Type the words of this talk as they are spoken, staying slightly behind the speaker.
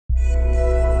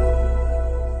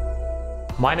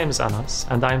My name is Anas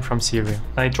and I'm from Syria.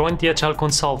 I joined DHL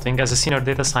Consulting as a senior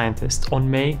data scientist on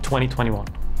May 2021.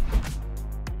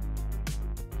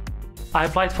 I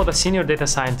applied for the senior data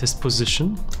scientist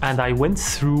position and I went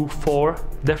through 4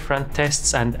 different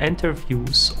tests and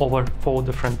interviews over 4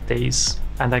 different days.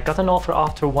 And I got an offer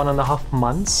after 1.5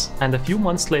 months, and a few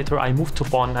months later I moved to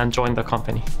Bonn and joined the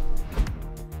company.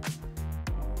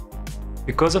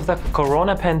 Because of the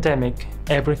corona pandemic,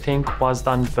 everything was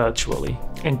done virtually.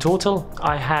 In total,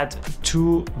 I had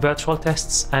 2 virtual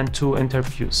tests and 2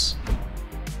 interviews.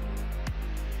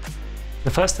 The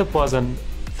first step was a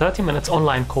 30 minutes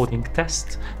online coding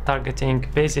test targeting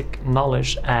basic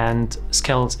knowledge and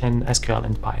skills in SQL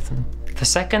and Python. The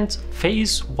second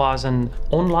phase was an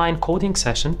online coding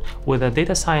session with a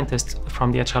data scientist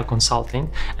from DHL Consulting,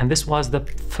 and this was the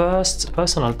first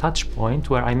personal touch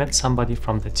point where I met somebody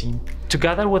from the team.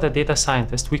 Together with a data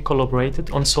scientist, we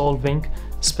collaborated on solving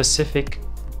specific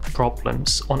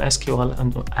problems on SQL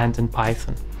and in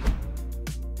Python.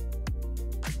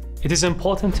 It is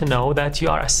important to know that you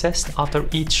are assessed after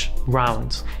each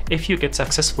round. If you get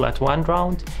successful at one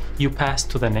round, you pass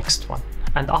to the next one.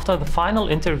 And after the final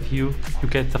interview, you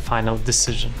get the final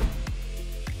decision.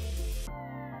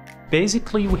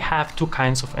 Basically, we have 2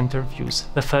 kinds of interviews.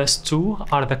 The first 2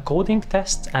 are the coding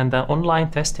test and the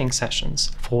online testing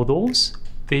sessions. For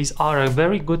these are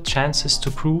very good chances to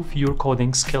prove your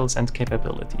coding skills and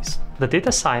capabilities. The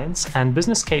data science and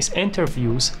business case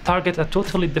interviews target a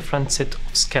totally different set of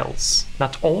skills.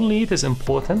 Not only it is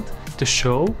important to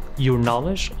show your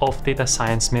knowledge of data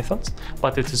science methods,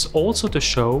 but it is also to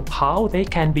show how they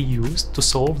can be used to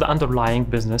solve the underlying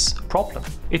business problem.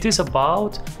 It is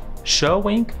about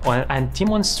showing and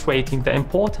demonstrating the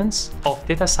importance of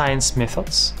data science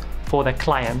methods for the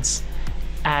clients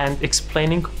and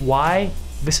explaining why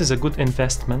this is a good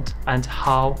investment and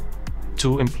how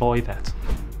to employ that.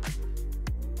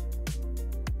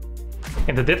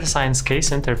 In the data science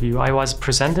case interview, I was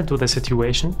presented with a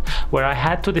situation where I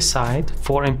had to decide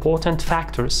for important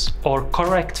factors or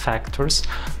correct factors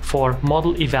for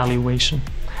model evaluation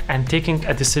and taking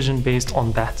a decision based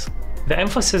on that. The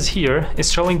emphasis here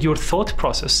is showing your thought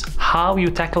process, how you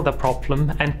tackle the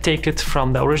problem and take it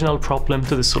from the original problem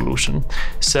to the solution.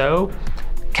 So,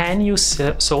 can you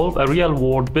solve a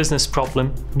real-world business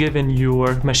problem given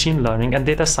your machine learning and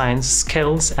data science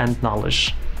skills and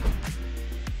knowledge?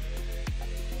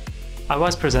 I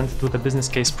was presented with a business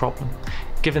case problem.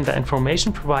 Given the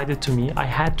information provided to me, I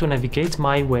had to navigate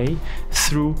my way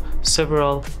through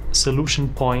several solution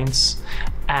points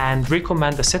and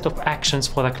recommend a set of actions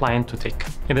for the client to take.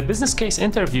 In the business case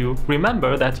interview,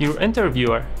 remember that your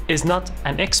interviewer is not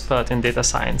an expert in data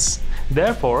science.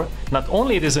 Therefore, not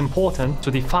only it is important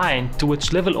to define to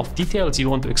which level of details you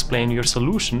want to explain your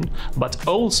solution, but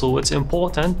also it's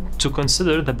important to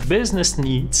consider the business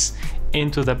needs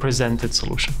into the presented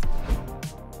solution.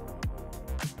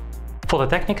 For the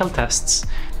technical tests,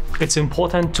 it's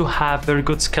important to have very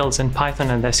good skills in Python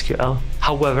and SQL.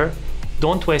 However,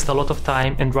 don't waste a lot of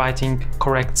time in writing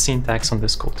correct syntax on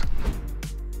this code.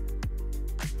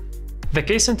 The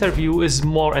case interview is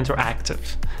more interactive.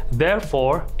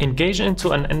 Therefore, engage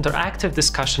into an interactive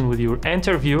discussion with your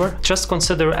interviewer. Just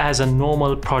consider as a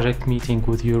normal project meeting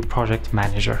with your project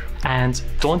manager. And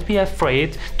don't be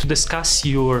afraid to discuss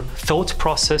your thought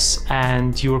process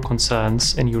and your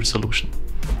concerns in your solution.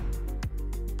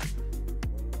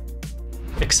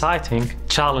 Exciting,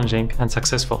 challenging, and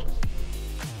successful.